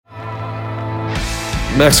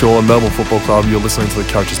Max Gorlin, Melbourne Football Club. You're listening to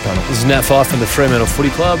the Coaches Panel. This is Nat Fyfe from the Fremantle Footy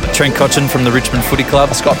Club. Trent Cotchin from the Richmond Footy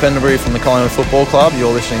Club. Scott Pendlebury from the Collingwood Football Club.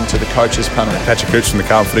 You're listening to the Coaches Panel. Patrick Cooch from the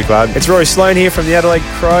Carlton Footy Club. It's Rory Sloane here from the Adelaide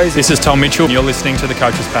Crows. This is Tom Mitchell. You're listening to the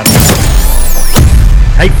Coaches Panel.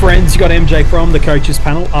 Hey friends, you got MJ from the Coaches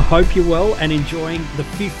Panel. I hope you're well and enjoying the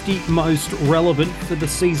 50 most relevant for the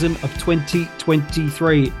season of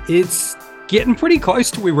 2023. It's getting pretty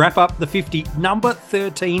close till we wrap up the 50. Number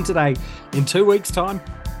 13 today. In 2 weeks' time,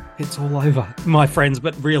 it's all over, my friends.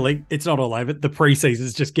 But really, it's not all over. The preseason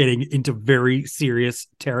is just getting into very serious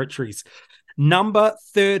territories. Number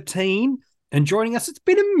 13. And joining us, it's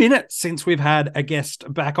been a minute since we've had a guest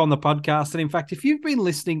back on the podcast. And in fact, if you've been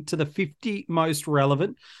listening to the 50 most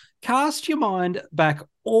relevant, cast your mind back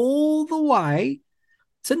all the way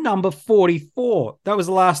to number 44. That was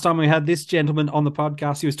the last time we had this gentleman on the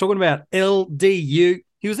podcast. He was talking about LDU.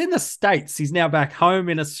 He was in the States. He's now back home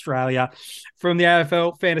in Australia from the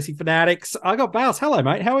AFL Fantasy Fanatics. I got Bales. Hello,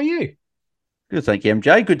 mate. How are you? Good, thank you,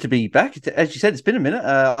 MJ. Good to be back. As you said, it's been a minute.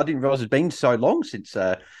 I didn't realise it's been so long since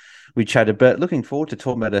we chatted, but looking forward to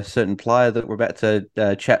talking about a certain player that we're about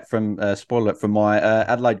to chat from, spoiler from my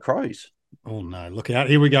Adelaide Crows. Oh, no, look out.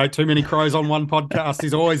 Here we go. Too many crows on one podcast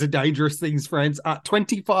is always a dangerous thing, friends.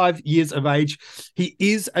 25 years of age. He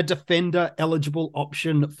is a defender eligible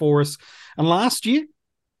option for us. And last year,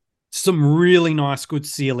 some really nice, good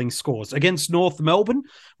ceiling scores against North Melbourne,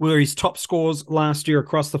 where his top scores last year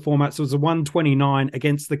across the formats was a 129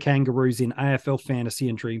 against the Kangaroos in AFL Fantasy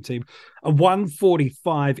and Dream Team, a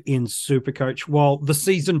 145 in Supercoach, while the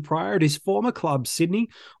season prior at his former club, Sydney,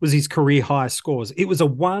 was his career high scores. It was a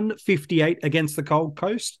 158 against the Gold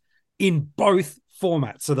Coast in both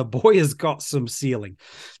formats. So the boy has got some ceiling.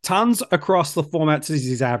 Tons across the formats is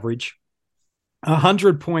his average.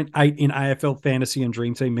 100.8 in AFL Fantasy and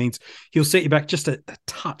Dream Team means he'll set you back just a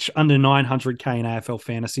touch under 900k in AFL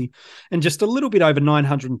Fantasy and just a little bit over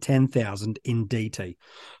 910,000 in DT.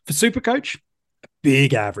 For Supercoach,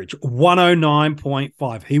 big average,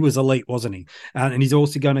 109.5. He was elite, wasn't he? And he's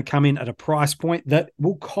also going to come in at a price point that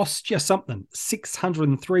will cost you something,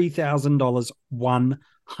 $603,000,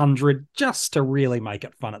 100, just to really make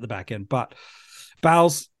it fun at the back end. But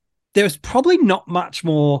Bales, there's probably not much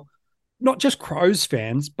more, not just Crows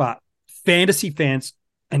fans, but fantasy fans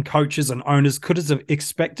and coaches and owners could have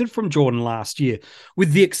expected from Jordan last year,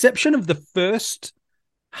 with the exception of the first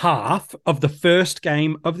half of the first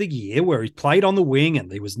game of the year where he played on the wing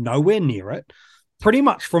and he was nowhere near it. Pretty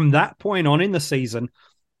much from that point on in the season,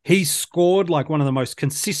 he scored like one of the most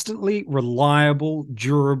consistently reliable,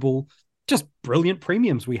 durable, just brilliant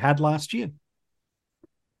premiums we had last year.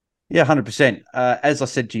 Yeah, 100%. As I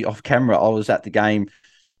said to you off camera, I was at the game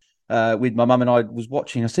with my mum and I was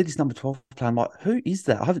watching. I see this number 12 player. I'm like, who is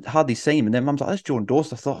that? I haven't hardly seen him. And then mum's like, that's Jordan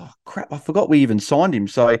Dawson. I thought, oh, crap, I forgot we even signed him.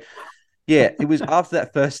 So, yeah, it was after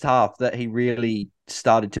that first half that he really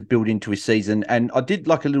started to build into his season. And I did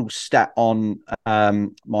like a little stat on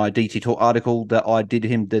my DT Talk article that I did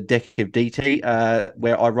him, the deck of DT,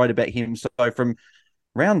 where I wrote about him. So from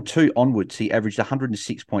round 2 onwards, he averaged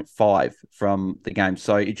 106.5 from the game.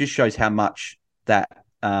 So it just shows how much that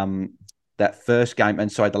first game, and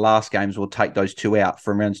the last games will take those 2 out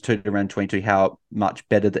from rounds 2 to round 22, how much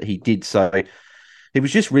better that he did. So he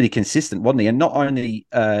was just really consistent, wasn't he? And not only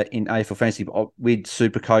in AFL Fantasy, but with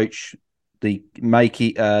Supercoach, the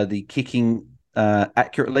kicking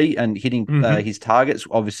accurately and hitting his targets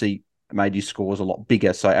obviously made his scores a lot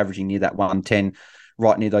bigger. So averaging near that 110,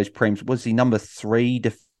 right near those prems. Was he number 3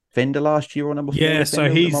 defender last year or number 4? Yeah, so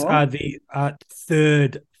he's the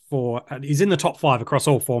third. He's in the top 5 across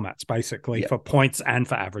all formats, basically, for points and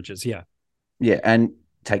for averages, yeah. Yeah, and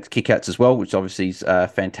takes kickouts as well, which obviously is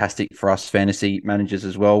fantastic for us fantasy managers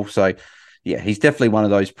as well. So, yeah, he's definitely one of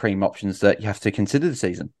those prem options that you have to consider this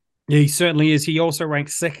season. Yeah, he certainly is. He also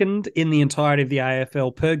ranks second in the entirety of the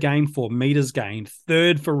AFL per game for meters gained,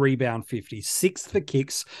 third for rebound 50, sixth for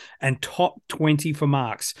kicks, and top 20 for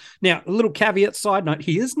marks. Now, a little caveat side note,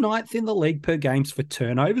 he is ninth in the league per games for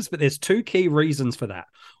turnovers, but there's 2 key reasons for that.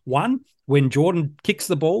 One, when Jordan kicks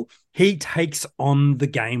the ball, he takes on the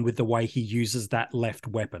game with the way he uses that left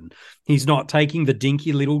weapon. He's not taking the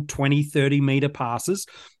dinky little 20, 30-meter passes.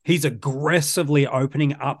 He's aggressively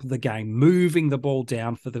opening up the game, moving the ball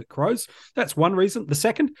down for the Crows. That's one reason. The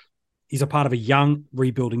second, he's a part of a young,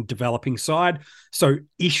 rebuilding, developing side. So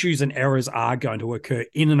issues and errors are going to occur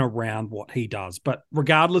in and around what he does. But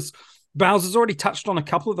regardless, Bales has already touched on a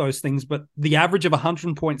couple of those things, but the average of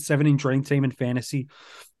 100.7 in Dream Team and Fantasy,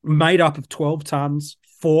 made up of 12 tons,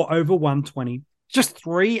 4 over 120, just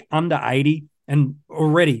 3 under 80, and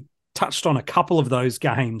already touched on a couple of those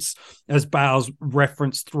games as Bales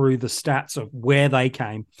referenced through the stats of where they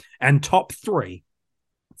came, and top 3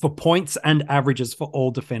 for points and averages for all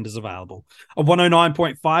defenders available. A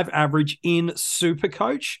 109.5 average in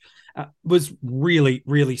Supercoach was really,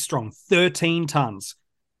 really strong. 13 tons.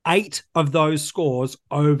 8 of those scores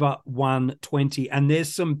over 120. And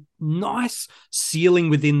there's some nice ceiling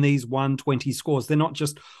within these 120 scores. They're not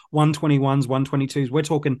just 121s, 122s. We're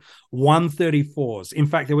talking 134s. In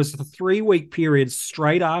fact, there was a 3-week period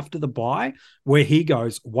straight after the bye where he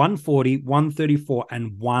goes 140, 134,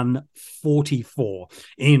 and 144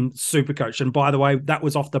 in Supercoach. And by the way, that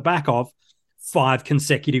was off the back of 5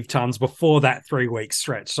 consecutive tons before that 3-week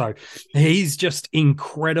stretch. So he's just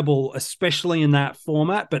incredible, especially in that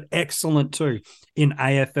format, but excellent too in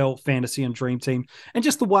AFL, Fantasy and Dream Team. And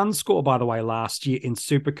just the one score, by the way, last year in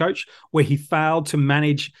Supercoach, where he failed to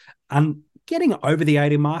manage getting over the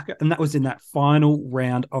 80 marker. And that was in that final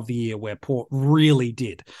round of the year where Port really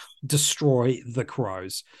did destroy the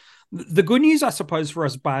Crows. The good news, I suppose, for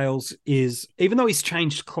us, Bales, is even though he's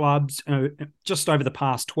changed clubs just over the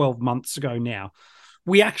past 12 months ago now,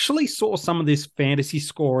 we actually saw some of this fantasy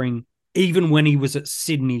scoring even when he was at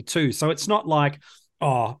Sydney too. So it's not like,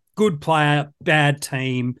 oh, good player, bad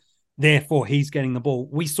team, therefore he's getting the ball.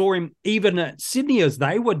 We saw him even at Sydney as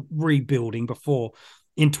they were rebuilding before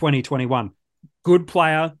in 2021. Good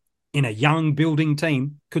player in a young building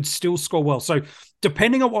team could still score well. So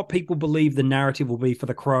depending on what people believe the narrative will be for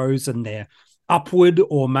the Crows and their upward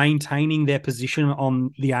or maintaining their position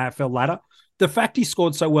on the AFL ladder, the fact he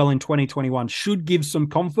scored so well in 2021 should give some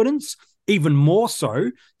confidence, even more so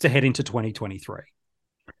to head into 2023.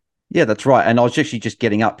 Yeah, that's right. And I was actually just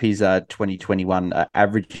getting up his 2021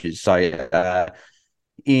 averages. So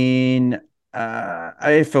in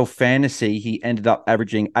AFL Fantasy, he ended up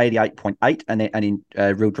averaging 88.8 and in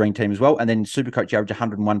Real Dream Team as well. And then Supercoach, he averaged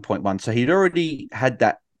 101.1. So he'd already had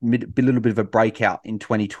that little bit of a breakout in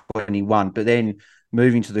 2021, but then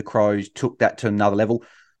moving to the Crows took that to another level,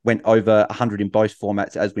 went over 100 in both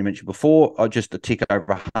formats, as we mentioned before, or just a tick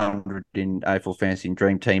over 100 in AFL Fantasy and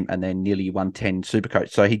Dream Team, and then nearly 110 Supercoach.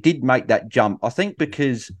 So he did make that jump, I think,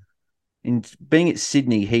 because in being at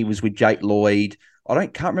Sydney, he was with Jake Lloyd.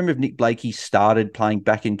 Can't remember if Nick Blakey started playing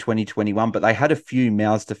back in 2021, but they had a few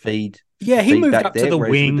mouths to feed. Yeah, he moved up to the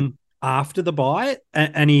wing after the bye,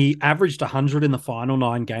 and he averaged 100 in the final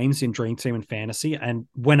 9 games in Dream Team and Fantasy, and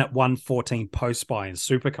went at 114 post-bye in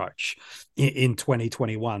Supercoach in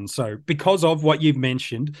 2021. So because of what you've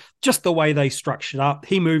mentioned, just the way they structured up,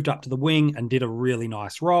 he moved up to the wing and did a really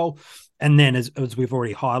nice role. And then, as we've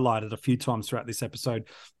already highlighted a few times throughout this episode,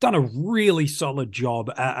 done a really solid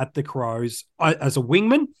job at the Crows as a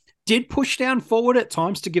wingman. Did push down forward at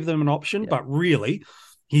times to give them an option, but really,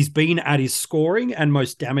 he's been at his scoring and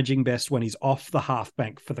most damaging best when he's off the half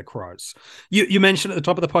bank for the Crows. You mentioned at the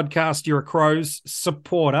top of the podcast you're a Crows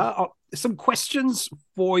supporter. Some questions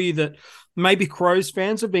for you that maybe Crows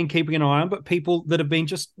fans have been keeping an eye on, but people that have been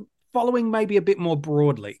just following maybe a bit more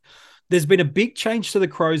broadly. There's been a big change to the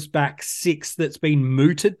Crows back 6 that's been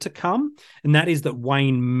mooted to come, and that is that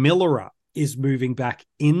Wayne Millerer is moving back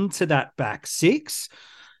into that back 6.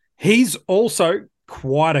 He's also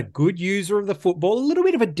quite a good user of the football, a little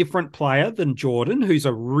bit of a different player than Jordan, who's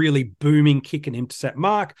a really booming kick and intercept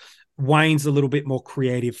mark. Wayne's a little bit more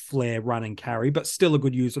creative flair, run and carry, but still a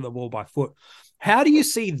good user of the ball by foot. How do you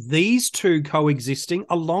see these two coexisting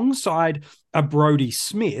alongside a Brodie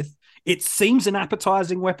Smith? It seems an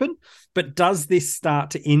appetizing weapon, but does this start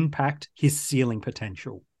to impact his ceiling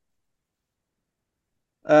potential?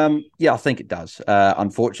 Yeah, I think it does.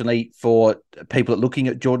 Unfortunately, for people looking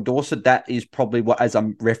at Jordan Dawson, that is probably what, as I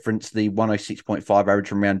referenced, the 106.5 average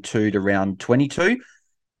from round 2 to round 22.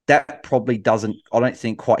 That probably doesn't, I don't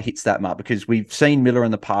think, quite hits that mark, because we've seen Miller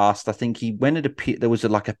in the past. I think he went at a pit, there was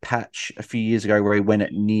a patch a few years ago where he went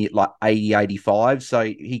at near 80, 85. So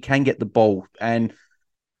he can get the ball. And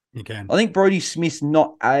you can. I think Brodie Smith's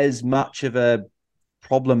not as much of a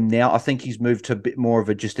problem now. I think he's moved to a bit more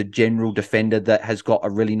of just a general defender that has got a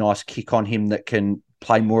really nice kick on him that can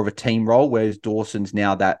play more of a team role, whereas Dawson's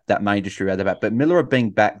now that main distributor at the back. But Miller being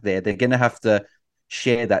back there, they're going to have to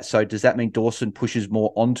share that. So does that mean Dawson pushes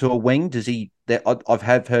more onto a wing? Does he?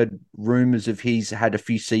 I've heard rumours of he's had a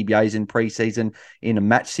few CBAs in preseason in a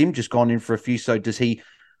match sim, just gone in for a few. So does he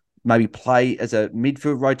maybe play as a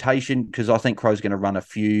midfield rotation? Because I think Crow's going to run a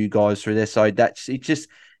few guys through there. So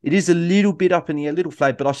it is a little bit up in the air, little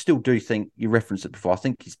flag, but I still do think, you referenced it before, I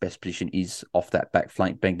think his best position is off that back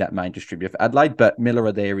flank, being that main distributor for Adelaide. But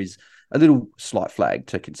Miller there is a little slight flag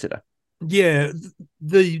to consider. Yeah,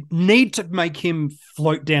 the need to make him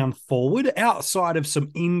float down forward outside of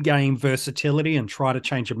some in-game versatility and try to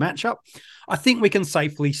change a matchup, I think we can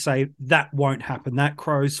safely say that won't happen. That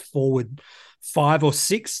Crows forward 5 or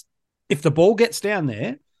 6, if the ball gets down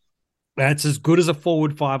there, that's as good as a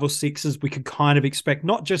forward 5 or 6 as we could kind of expect,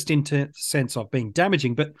 not just in sense of being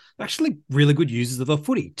damaging, but actually really good users of the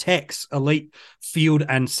footy. Tex, elite field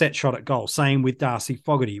and set shot at goal. Same with Darcy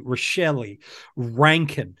Fogarty, Rochelle,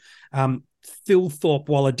 Rankin, Phil Thorpe,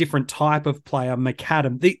 while a different type of player,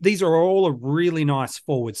 McAdam. These are all a really nice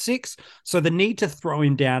forward 6. So the need to throw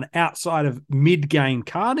him down outside of mid-game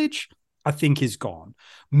carnage, I think, is gone.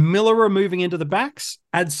 Miller moving into the backs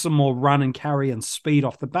adds some more run and carry and speed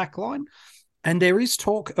off the back line. And there is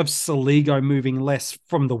talk of Saligo moving less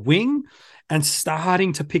from the wing and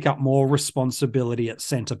starting to pick up more responsibility at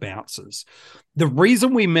centre bounces. The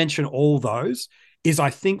reason we mention all those is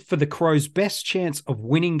I think for the Crows' best chance of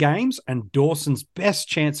winning games and Dawson's best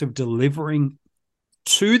chance of delivering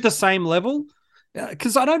to the same level,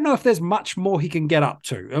 because I don't know if there's much more he can get up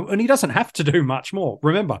to, and he doesn't have to do much more.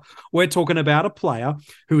 Remember, we're talking about a player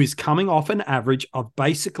who is coming off an average of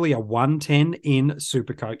basically a 110 in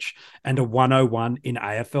Supercoach and a 101 in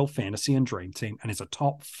AFL Fantasy and Dream Team, and is a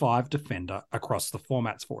top 5 defender across the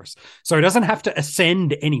formats for us. So he doesn't have to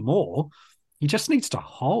ascend anymore. He just needs to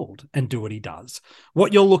hold and do what he does.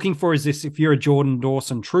 What you're looking for is this: if you're a Jordan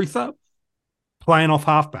Dawson truther, playing off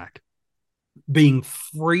halfback, being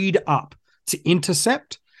freed up to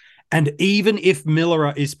intercept, and even if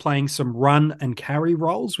Miller is playing some run and carry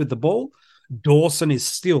roles with the ball, Dawson is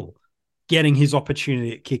still getting his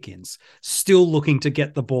opportunity at kick-ins, still looking to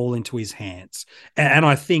get the ball into his hands. And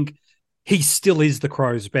I think he still is the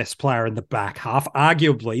Crows' best player in the back half,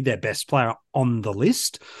 arguably their best player on the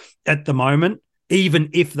list at the moment. Even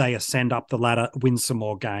if they ascend up the ladder, win some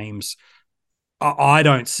more games, I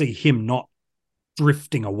don't see him not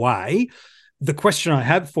drifting away. The question I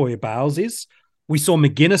have for you, Bales, is we saw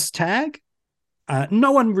McGuinness tag.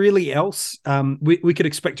 No one really else. We could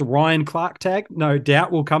expect a Ryan Clark tag. No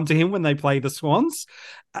doubt we'll come to him when they play the Swans.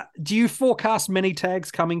 Do you forecast many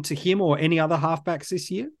tags coming to him or any other halfbacks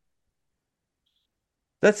this year?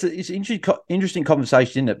 It's an interesting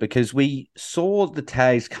conversation, isn't it? Because we saw the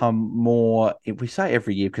tags come more, we say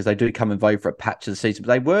every year because they do come and vote for a patch of the season,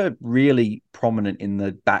 but they were really prominent in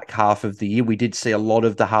the back half of the year. We did see a lot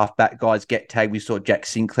of the halfback guys get tagged. We saw Jack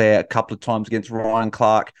Sinclair a couple of times against Ryan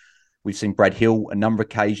Clark. We've seen Brad Hill a number of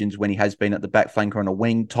occasions when he has been at the back flanker on a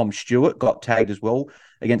wing. Tom Stewart got tagged as well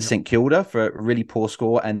against St Kilda for a really poor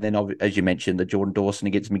score. And then, as you mentioned, the Jordan Dawson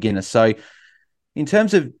against McGuinness. So in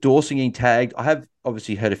terms of Dawson getting tagged, I have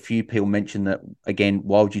obviously heard a few people mention that, again,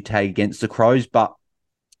 why would you tag against the Crows? But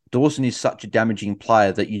Dawson is such a damaging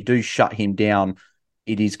player that you do shut him down,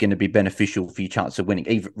 it is going to be beneficial for your chance of winning,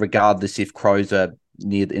 even regardless if Crows are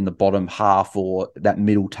in the bottom half or that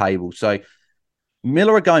middle table. So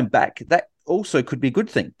Miller going back, that also could be a good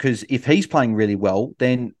thing, because if he's playing really well,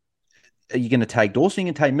 then are you going to take Dawson?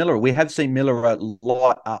 You can take Miller. We have seen Miller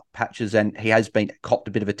light up patches, and he has been copped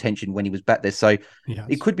a bit of attention when he was back there. So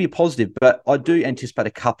it could be a positive, but I do anticipate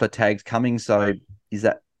a couple of tags coming. So is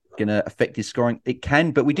that going to affect his scoring? It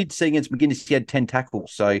can, but we did see against McGuinness, he had 10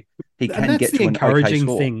 tackles, so he can get to an okay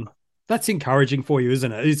score. That's encouraging for you,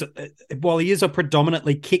 isn't it? While he is a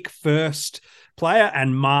predominantly kick-first player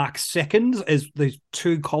and mark second as the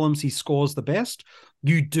two columns he scores the best,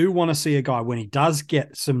 you do want to see a guy when he does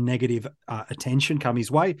get some negative attention come his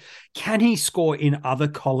way, can he score in other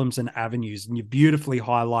columns and avenues? And you beautifully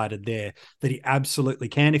highlighted there that he absolutely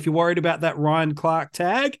can. If you're worried about that Ryan Clark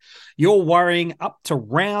tag, you're worrying up to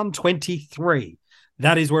round 23.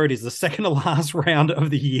 That is where it is. The second to last round of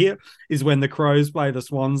the year is when the Crows play the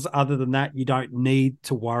Swans. Other than that, you don't need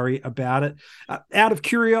to worry about it. Out of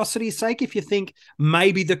curiosity's sake, if you think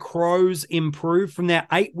maybe the Crows improved from their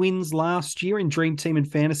 8 wins last year in Dream Team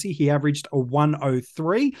and Fantasy, he averaged a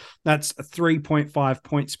 103. That's 3.5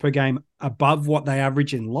 points per game above what they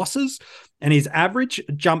average in losses. And his average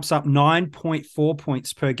jumps up 9.4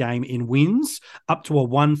 points per game in wins, up to a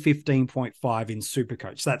 115.5 in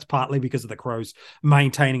Supercoach. That's partly because of the Crows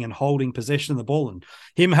maintaining and holding possession of the ball. And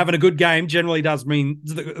him having a good game generally does mean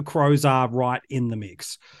the Crows are right in the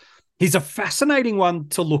mix. He's a fascinating one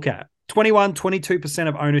to look at. 22%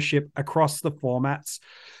 of ownership across the formats.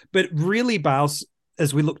 But really, Bales,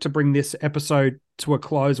 as we look to bring this episode to a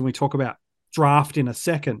close and we talk about draft in a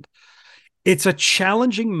second, it's a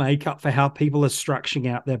challenging makeup for how people are structuring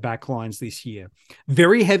out their backlines this year.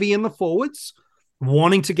 Very heavy in the forwards,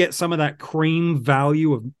 wanting to get some of that cream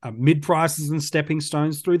value of mid prices and stepping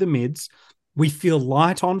stones through the mids. We feel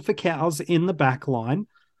light on for cows in the backline.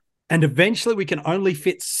 And eventually we can only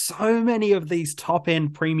fit so many of these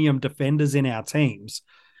top-end premium defenders in our teams.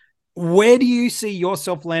 Where do you see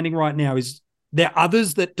yourself landing right now? Is there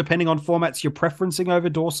others that, depending on formats, you're preferencing over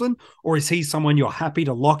Dawson? Or is he someone you're happy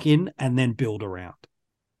to lock in and then build around?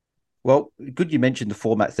 Well, good you mentioned the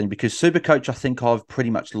format thing, because Supercoach, I think I've pretty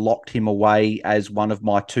much locked him away as one of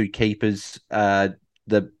my two keepers.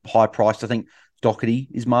 The high priced, I think Doherty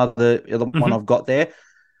is my other one I've got there.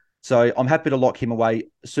 So I'm happy to lock him away.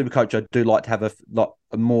 Supercoach, I do like to have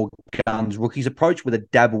a more guns rookies approach with a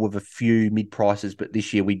dabble with a few mid prices. But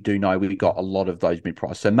this year we do know we've got a lot of those mid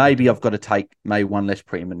prices. So maybe I've got to take maybe one less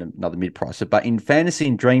premium and another mid pricer. But in fantasy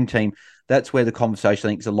and dream team, that's where the conversation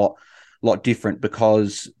I think is a lot different,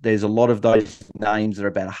 because there's a lot of those names that are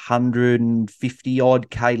about 150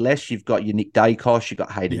 odd K less. You've got your Nick Dacos, you've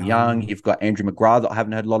got Hayden Young, you've got Andrew McGrath that I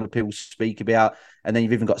haven't heard a lot of people speak about. And then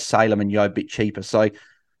you've even got Salem and Yo a bit cheaper. So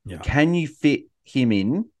can you fit him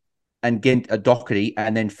in and get a Doherty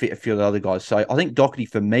and then fit a few of the other guys? So I think Doherty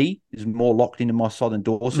for me is more locked into my side than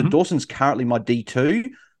Dawson. Dawson's currently my D2,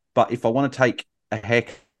 but if I want to take a heck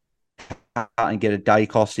and get a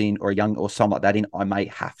Dacos in or a Young or something like that in, I may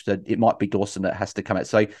have to. It might be Dawson that has to come out.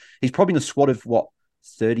 So he's probably in the squad of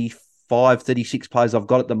 35, 36 players I've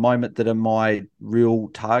got at the moment that are my real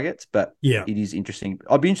targets. But it is interesting.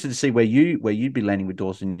 I'd be interested to see where you'd be landing with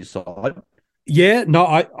Dawson in your side. Yeah, no,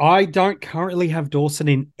 I don't currently have Dawson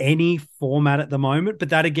in any format at the moment, but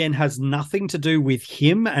that again has nothing to do with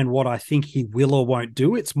him and what I think he will or won't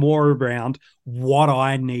do. It's more around what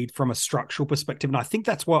I need from a structural perspective. And I think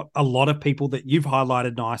that's what a lot of people that you've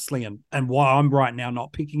highlighted nicely and why I'm right now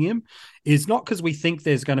not picking him is not because we think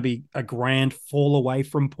there's going to be a grand fall away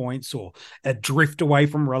from points or a drift away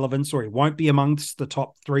from relevance, or he won't be amongst the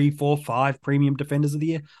top 3, 4, 5 premium defenders of the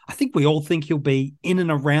year. I think we all think he'll be in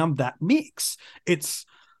and around that mix. It's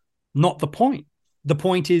not the point. The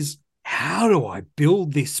point is, how do I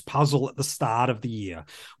build this puzzle at the start of the year?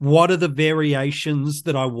 What are the variations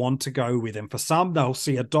that I want to go with? And for some, they'll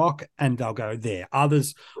see a Doc and they'll go there.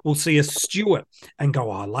 Others will see a Stewart and go,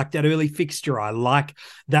 I like that early fixture. I like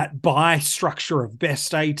that buy structure of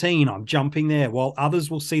best 18. I'm jumping there. While others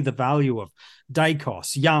will see the value of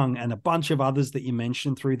Dacos, Young, and a bunch of others that you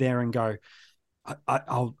mentioned through there and go,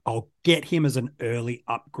 I'll get him as an early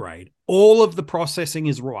upgrade. All of the processing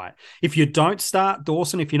is right. If you don't start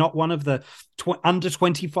Dawson, if you're not one of the under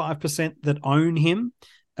 25% that own him,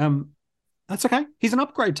 that's okay. He's an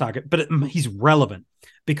upgrade target, but he's relevant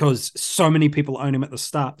because so many people own him at the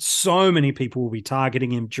start. So many people will be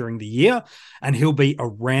targeting him during the year, and he'll be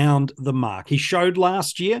around the mark. He showed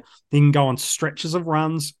last year he can go on stretches of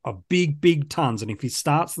runs of big tons. And if he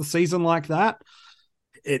starts the season like that,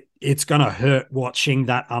 it's going to hurt watching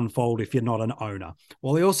that unfold if you're not an owner.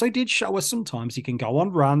 Well, he also did show us sometimes he can go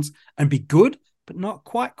on runs and be good, but not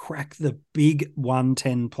quite crack the big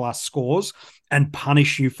 110 plus scores and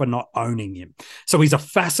punish you for not owning him. So he's a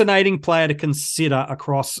fascinating player to consider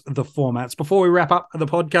across the formats. Before we wrap up the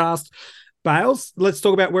podcast, Bales, let's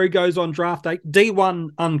talk about where he goes on draft day. D1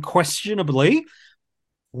 unquestionably.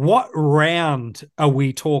 What round are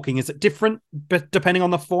we talking? Is it different but depending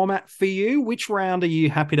on the format for you? Which round are you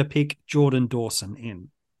happy to pick Jordan Dawson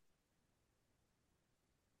in?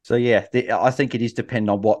 So, I think it is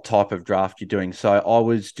dependent on what type of draft you're doing. So I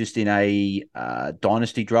was just in a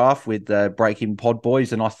dynasty draft with the Breaking Pod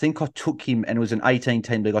boys, and I think I took him, and it was an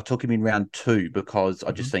 18-team league. I took him in round 2 because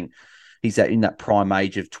I just think he's in that prime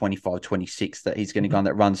age of 25, 26 that he's going to go on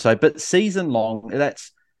that run. So, but season long,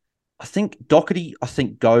 I think Doherty,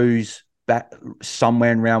 goes back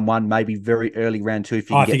somewhere in round 1, maybe very early round 2 if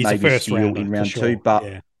you can get maybe a steal in round 2.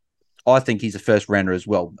 But I think he's a first rounder as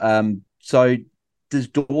well. So does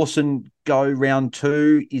Dawson go round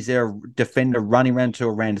 2? Is there a defender running round 2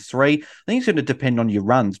 or round 3? I think it's going to depend on your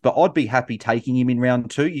runs, but I'd be happy taking him in round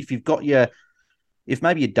 2. If you've got if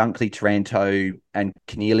maybe a Dunkley, Taranto and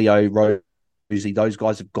Canelio, Rosie, those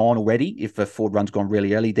guys have gone already. If a forward run's gone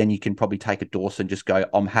really early, then you can probably take a Dawson, just go,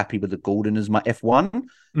 I'm happy with the Goulden as my F1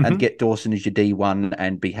 and get Dawson as your D1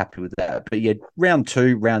 and be happy with that. But round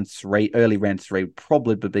 2, round 3, early round 3 would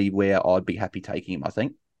probably be where I'd be happy taking him, I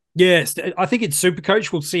think. Yes, I think in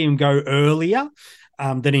Supercoach we'll see him go earlier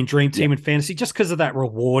than in Dream Team and Fantasy, just because of that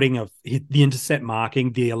rewarding of the intercept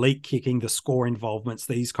marking, the elite kicking, the score involvements,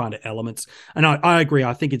 these kind of elements. And I agree.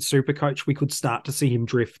 I think in Supercoach we could start to see him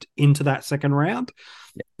drift into that second round.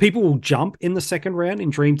 People will jump in the second round in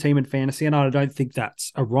Dream Team and Fantasy, and I don't think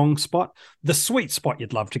that's a wrong spot. The sweet spot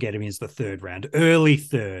you'd love to get him is the third round. Early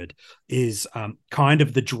third is kind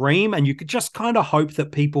of the dream, and you could just kind of hope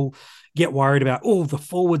that people get worried about, oh, the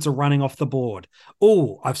forwards are running off the board.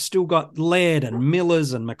 Oh, I've still got Laird and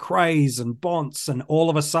Millers and McRae's and Bonts, and all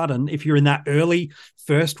of a sudden, if you're in that early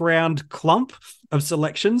first round clump of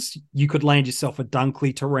selections, you could land yourself a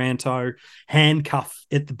Dunkley, Taranto, handcuff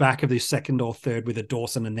at the back of the second or third with a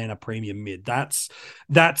Dawson and then a premium mid. That's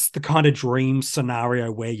the kind of dream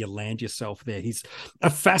scenario where you land yourself there. He's a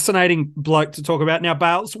fascinating bloke to talk about. Now,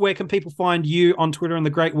 Bales, where can people find you on Twitter and the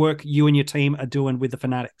great work you and your team are doing with the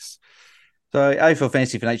Fanatics? So AFL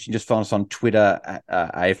Fantasy Fanatics, you can just find us on Twitter at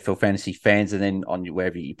AFL Fantasy Fans, and then on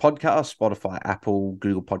wherever you podcast, Spotify, Apple,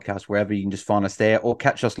 Google Podcasts, wherever you can just find us there, or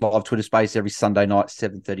catch us live Twitter Space every Sunday night,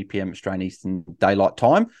 7:30 p.m. Australian Eastern Daylight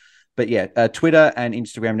Time. But yeah, Twitter and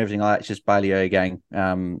Instagram and everything like that, it's just Bailey Ergang,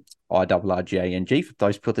 IRRGANG, for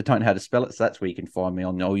those people that don't know how to spell it. So that's where you can find me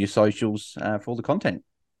on all your socials for all the content.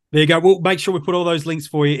 There you go. We'll make sure we put all those links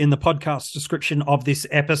for you in the podcast description of this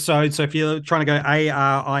episode. So if you're trying to go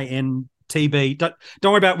ARINTB, don't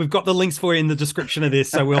worry about it. We've got the links for you in the description of this,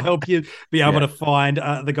 so we'll help you be able to find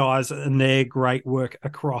the guys and their great work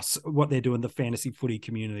across what they're doing in the fantasy footy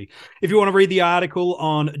community. If you want to read the article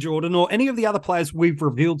on Jordan or any of the other players we've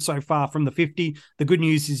revealed so far from the 50, the good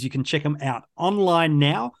news is you can check them out online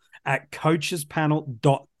now at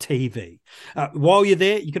coachespanel.tv. While you're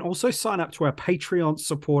there, you can also sign up to our Patreon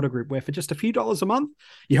supporter group, where for just a few dollars a month,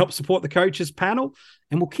 you help support the Coaches Panel,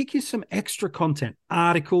 and we'll kick you some extra content,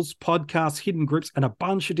 articles, podcasts, hidden groups, and a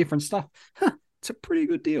bunch of different stuff. It's a pretty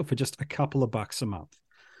good deal for just a couple of bucks a month.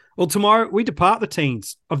 Well, tomorrow we depart the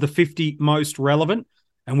teens of the 50 most relevant,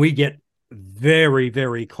 and we get very,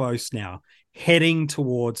 very close now, heading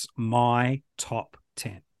towards my top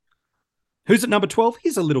 10. Who's at number 12?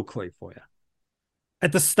 Here's a little clue for you.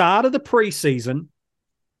 At the start of the preseason,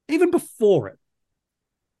 even before it,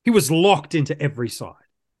 he was locked into every side.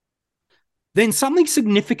 Then something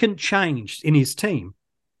significant changed in his team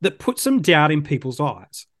that put some doubt in people's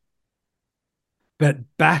eyes.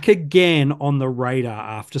 But back again on the radar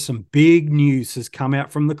after some big news has come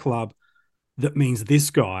out from the club that means this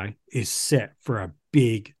guy is set for a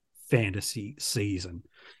big fantasy season.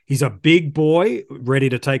 He's a big boy ready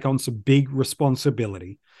to take on some big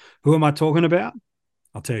responsibility. Who am I talking about?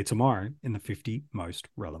 I'll tell you tomorrow in the 50 most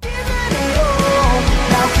relevant.